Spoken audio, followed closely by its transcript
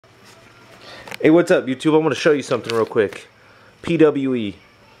Hey, what's up, YouTube? I want to show you something real quick. PWE.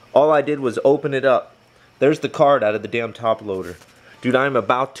 All I did was open it up. There's the card out of the damn top loader. Dude, I'm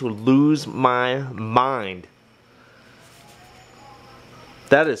about to lose my mind.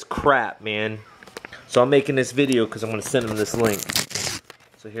 That is crap, man. So I'm making this video because I'm going to send him this link.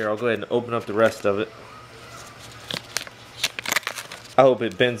 So here, I'll go ahead and open up the rest of it. I hope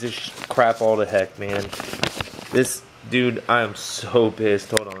it bends this crap all to heck, man. This, dude, I am so pissed.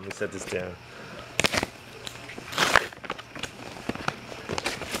 Hold on, let me set this down.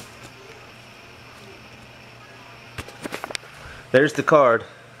 There's the card.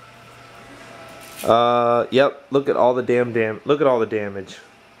 Yep. Look at all the look at all the damage.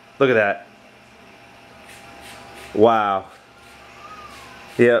 Look at that. Wow.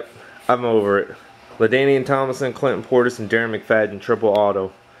 Yep. I'm over it. LaDainian Tomlinson, Clinton Portis, and Darren McFadden triple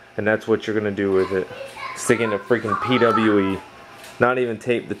auto, and that's what you're gonna do with it. Stick in a freaking PWE. Not even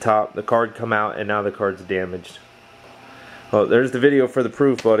tape the top. The card come out, and now the card's damaged. Well, there's the video for the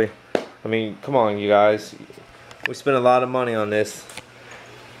proof, buddy. I mean, come on, you guys. We spent a lot of money on this.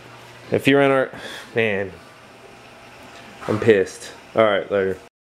 If you're in our... Man. I'm pissed. Alright, later.